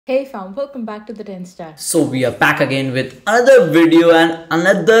Hey fam, welcome back to the 10 Star. So we are back again with another video and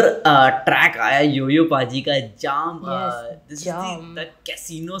another track आया Yo पाजी का जाम. Yes, This is the JAAM.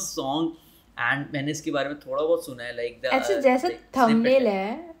 casino song and मैंने इसके बारे में थोड़ा बहुत सुना है like the ऐसे जैसा like thumbnail snippet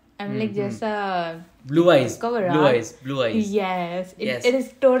है, I'm like जैसा blue eyes cover blue art. eyes blue eyes Yes, yes it is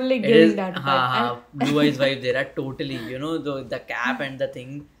totally it giving is that हाँ vibe. हाँ blue eyes vibe दे रहा है totally you know the cap and the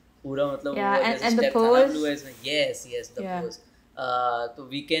thing पूरा मतलब Yeah, वो and, जैसे and the step था ना pose. blue eyes में yes the Yeah. pose. तो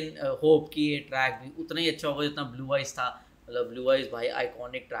वी कैन होप कि ये ट्रैक भी उतना ही अच्छा होगा जितना ब्लू आइज था. मतलब ब्लू आइज भाई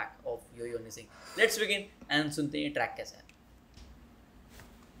iconic track of yo Honey Singh. Let's begin and सुनते हैं ये ट्रैक कैसा है.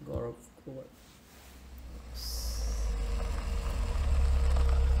 गौरव कुंवर.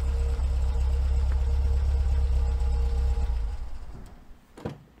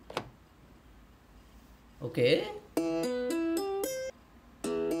 Okay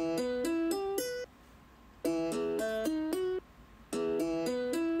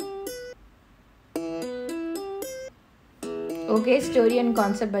Okay, story and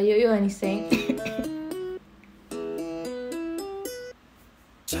concept by Yo Honey Singh.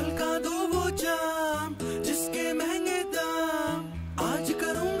 छलका दो वो जाम जिसके महंगे दाम आज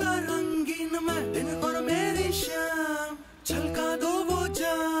करूंगा रंगीन मैं दिन और मेरी शाम. छलका दो वो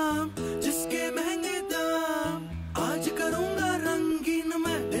जाम जिसके महंगे दाम आज करूंगा रंगीन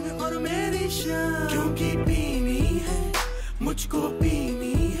मैं दिन और मेरी शाम. क्योंकि पीनी है मुझको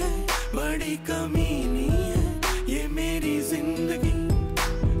पीनी है बड़ी कमीनी है ये मेरी जिंदगी.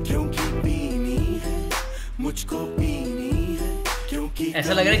 क्योंकि पीनी है मुझको पीनी है क्योंकि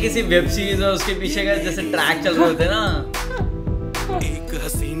ऐसा लग रहा है किसी वेब सीरीज और उसके पीछे का जैसे ट्रैक चल रहे होते हैं ना. एक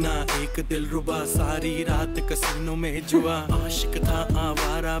हसीना एक दिलरुबा सारी रात कसीनों में जुआ. आशिक था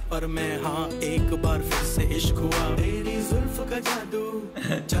आवारा पर मैं हाँ एक बार फिर से इश्क हुआ. तेरी जुल्फ का जादू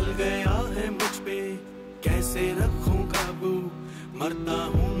चल गया है मुझ पे कैसे रखूं काबू मरता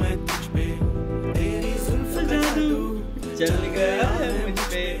हूँ मैं तुझ पे. तेरी जुल्फ का जादू चल गया है मुझ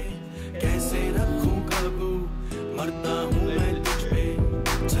पे कैसे रखूं काबू मरता हूँ मैं तुझ पे.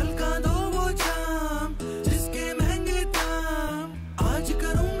 छलका दो वो जाम जिसके महंगे दाम आज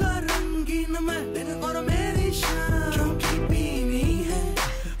करूंगा रंगीन मैं दिन और मेरी शाम. क्योंकि पीनी है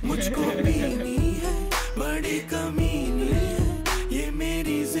मुझको पीनी है बड़ी कमीनी है ये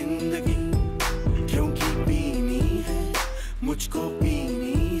मेरी जिंदगी. क्योंकि पीनी है मुझको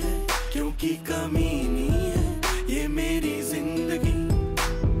पीनी है क्योंकि कमीनी है ये मेरी जिंदगी.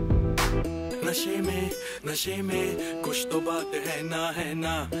 नशे में कुछ तो बात है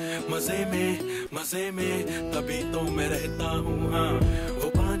ना मजे में तभी तो मैं रहता हूँ. हाँ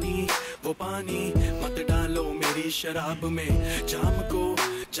वो पानी मत डालो मेरी शराब में जाम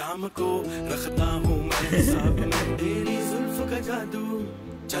को रखता हूँ मैं हिसाब में. तेरी जुल्फ का जादू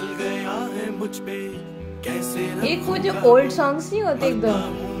चल गया है मुझ पे कैसे एक वो जो ओल्ड सॉन्ग्स नहीं होते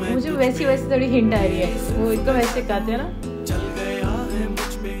एकदम, मुझे वैसी थोड़ी हिंट आ रही है. वो एकदम ऐसे गाते हैं ना. चल गया है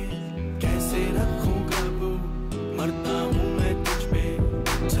मुझ पे कैसे रखूं काबू मरता हूँ मैं तुझ पे.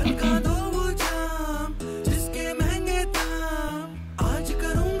 छलका दो वो जाम जिसके महंगे दाम आज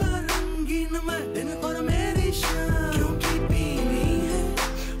करूंगा रंगीन मैं दिन और मेरी शाम. क्योंकि पीनी है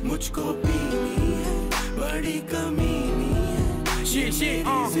मुझको पीनी है बड़ी कमीनी है ये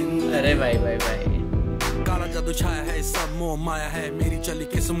जिंदगी. अरे भाई काला जादू छाया है सब मोह माया है मेरी चली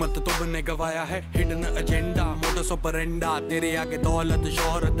किस्मत तो बने गवाया है. हिडन एजेंडा मोटा सोपरेंडा तेरे आगे दौलत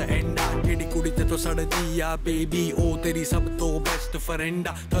शोहरत एंडा. केड़ी कुड़ी ते तो सड़ दिया बेबी ओ तेरी सब तो बेस्ट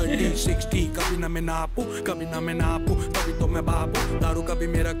फ्रेंडा. 30-60 कभी ना मैं नापू तभी तो मैं बाबू. दारू कभी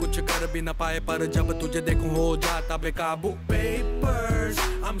मेरा कुछ कर भी ना पाए पर जब तुझे देखूं हो जाता बेकाबू. Papers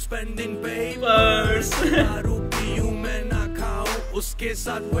I am spending papers दारू पीऊं मैं ना खाऊं उसके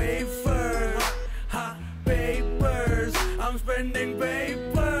साथ वेफर. हाँ papers, I'm spending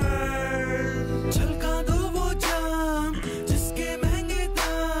papers. छलका दो वो जाम जिसके महंगे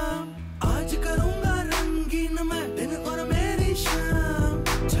दाम आज करूंगा रंगीन मैं दिन और मेरी शाम.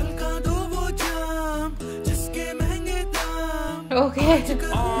 छलका दो वो जाम जिसके महंगे दाम. Okay,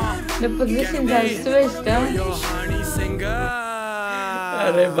 the positions are switched. Yo Honey Singh.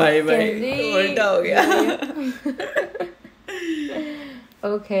 अरे भाई Kenzie. उल्टा हो गया.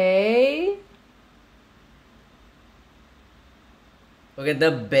 Okay. Okay the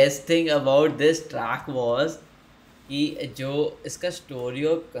best thing about this track was कि जो इसका स्टोरी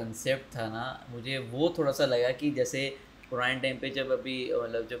और कंसेप्ट था ना मुझे वो थोड़ा सा लगा कि जैसे पुराने टाइम पे जब अभी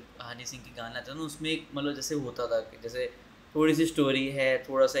मतलब जब हनी सिंह की गाना था ना उसमें एक मतलब जैसे होता था कि जैसे थोड़ी सी स्टोरी है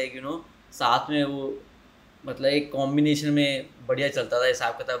थोड़ा सा एक साथ में वो मतलब एक कॉम्बिनेशन में बढ़िया चलता था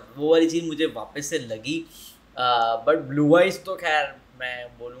हिसाब किताब. वो वाली चीज़ मुझे वापस से लगी. बट ब्लू आइज तो खैर मैं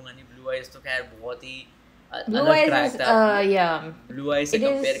बोलूँगा नहीं. ब्लू आइज तो खैर बहुत ही Blue अलग Eyes ट्रैक is था. yeah. ब्लू आई से It is-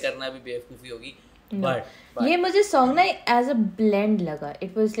 कंपेयर करना भी बेवकूफी होगी. No. बट ये मुझे सॉन्ग ना एज अ ब्लेंड लगा.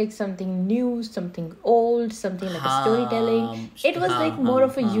 It was like something new, something old, something like a story telling. It was like more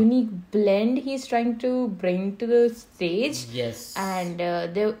of a unique blend he is trying to bring to the stage. Yes, and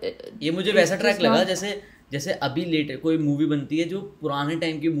ये मुझे वैसा track लगा जैसे अभी late कोई movie बनती है जो पुराने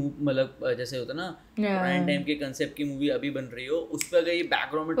टाइम की मतलब जैसे होता है ना, पुराने टाइम के कंसेप्ट की मूवी अभी बन रही हो, उस पे अगर ये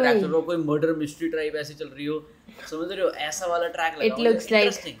बैकग्राउंड में ट्रैक चल रहा हो, कोई मर्डर मिस्ट्री टाइप ऐसे चल रही हो, समझ रहे हो, ऐसा वाला ट्रैक लगा. It looks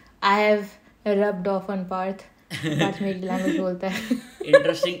like I have rubbed of on Partha. Partha मेरी लैंग्वेज बोलता है.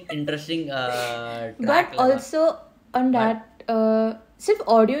 Interesting but also on that सिर्फ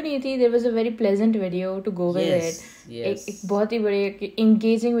ऑडियो नहीं थी. There was a very pleasant video to go with it. एक बहुत ही बड़ी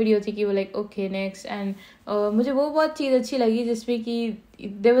इंगेजिंग वीडियो थी कि वो लाइक ओके नेक्स्ट. एंड मुझे वो बहुत चीज़ अच्छी लगी जिसमें कि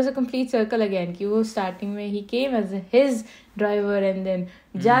there was a complete circle again कि वो स्टार्टिंग में ही came as his driver and then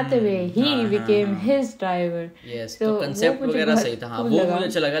जाते हुए he became his driver. Yes, तो कांसेप्ट वगैरह सही था. हाँ, वो मुझे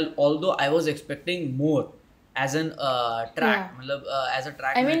अच्छा लगा. Although I was expecting more as an track, मतलब as a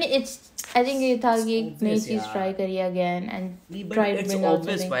track. I mean it's I think ये था कि एक नई चीज ट्राई करिए again and try to bring out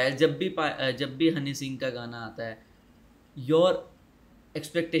something. जब भी हनी सिंह का गाना आता है, your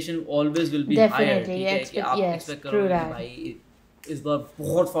expectation always will be higher. ठीक है कि आप एक्सपेक्ट करो कि भाई इस बार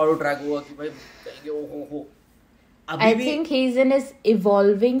बहुत फाड़ो ट्रैक हुआ कि भाई कहेंगे ओहो. I think he's in his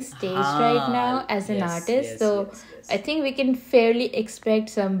evolving stage right now as an artist. I think we can fairly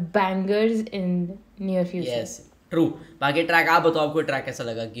expect some bangers in near future. Yes, true. बाकी ट्रैक आप बताओ, आपको ट्रैक कैसा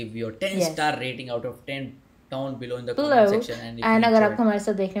लगा? Give your 10-star rating out of 10 down below in the comment section. And अगर आपको हमारे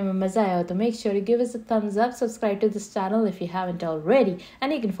साथ देखने में मजा आया हो तो make sure to give us a thumbs up, subscribe to this channel if you haven't already,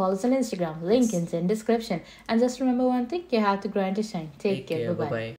 and you can follow us on Instagram. Link is in description. And just remember one thing, you have to grind to shine. Take care. Bye bye.